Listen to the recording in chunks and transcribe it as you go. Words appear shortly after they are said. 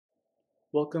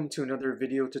Welcome to another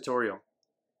video tutorial.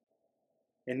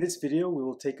 In this video, we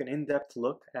will take an in-depth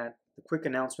look at the quick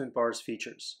announcement bar's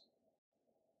features.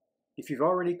 If you've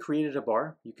already created a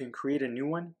bar, you can create a new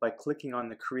one by clicking on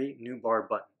the Create New Bar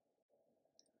button.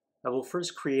 I will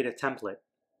first create a template.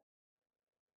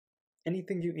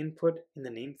 Anything you input in the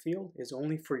name field is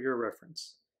only for your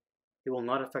reference. It will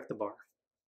not affect the bar.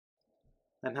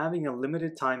 I'm having a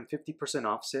limited time 50%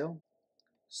 off sale,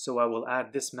 so I will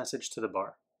add this message to the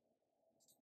bar.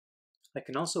 I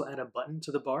can also add a button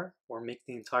to the bar or make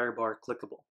the entire bar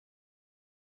clickable.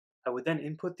 I would then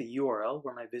input the URL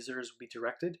where my visitors will be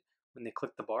directed when they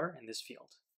click the bar in this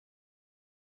field.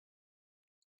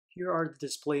 Here are the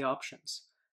display options.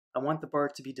 I want the bar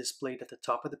to be displayed at the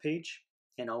top of the page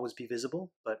and always be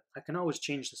visible, but I can always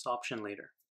change this option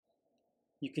later.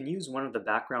 You can use one of the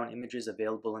background images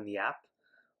available in the app,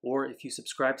 or if you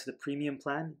subscribe to the premium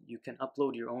plan, you can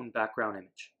upload your own background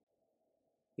image.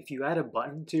 If you add a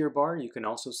button to your bar, you can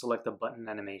also select a button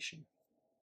animation.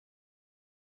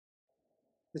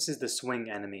 This is the swing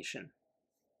animation.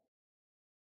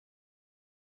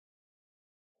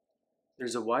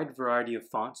 There's a wide variety of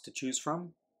fonts to choose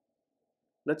from.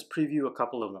 Let's preview a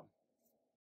couple of them.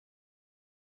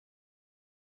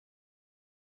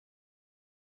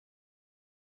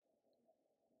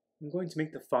 I'm going to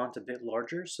make the font a bit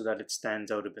larger so that it stands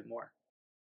out a bit more.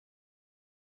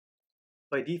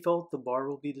 By default, the bar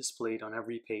will be displayed on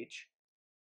every page.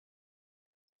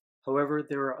 However,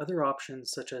 there are other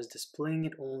options such as displaying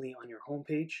it only on your home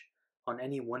page, on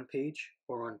any one page,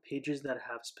 or on pages that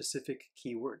have specific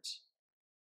keywords.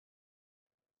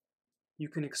 You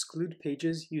can exclude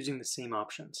pages using the same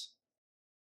options.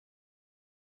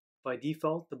 By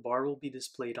default, the bar will be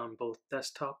displayed on both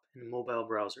desktop and mobile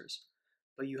browsers,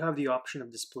 but you have the option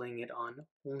of displaying it on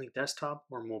only desktop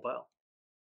or mobile.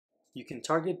 You can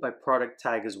target by product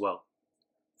tag as well.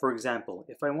 For example,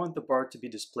 if I want the bar to be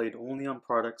displayed only on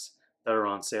products that are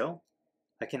on sale,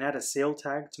 I can add a sale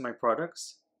tag to my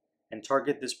products and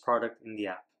target this product in the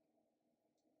app.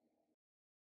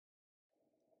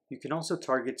 You can also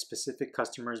target specific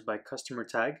customers by customer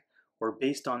tag or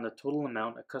based on the total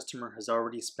amount a customer has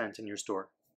already spent in your store.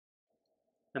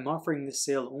 I'm offering this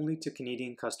sale only to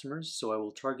Canadian customers, so I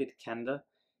will target Canada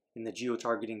in the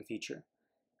geo-targeting feature.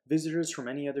 Visitors from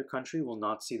any other country will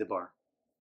not see the bar.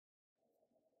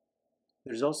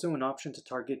 There's also an option to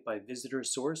target by visitor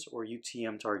source or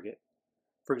UTM target.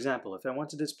 For example, if I want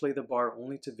to display the bar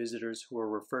only to visitors who are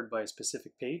referred by a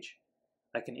specific page,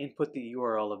 I can input the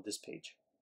URL of this page.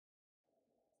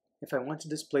 If I want to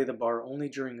display the bar only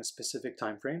during a specific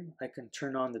time frame, I can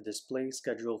turn on the display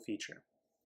schedule feature.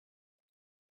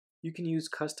 You can use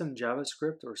custom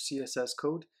JavaScript or CSS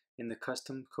code in the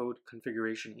custom code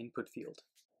configuration input field.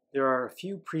 There are a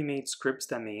few pre-made scripts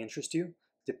that may interest you,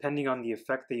 depending on the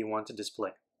effect that you want to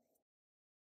display.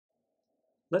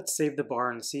 Let's save the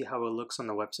bar and see how it looks on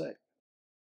the website.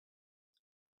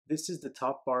 This is the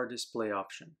top bar display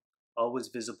option, always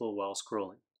visible while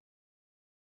scrolling.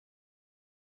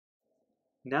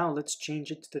 Now let's change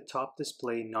it to the top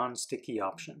display non-sticky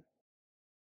option.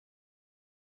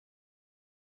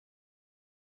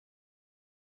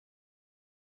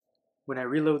 When I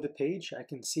reload the page, I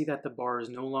can see that the bar is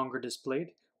no longer displayed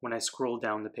when I scroll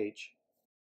down the page.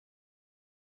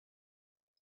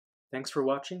 Thanks for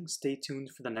watching. Stay tuned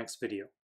for the next video.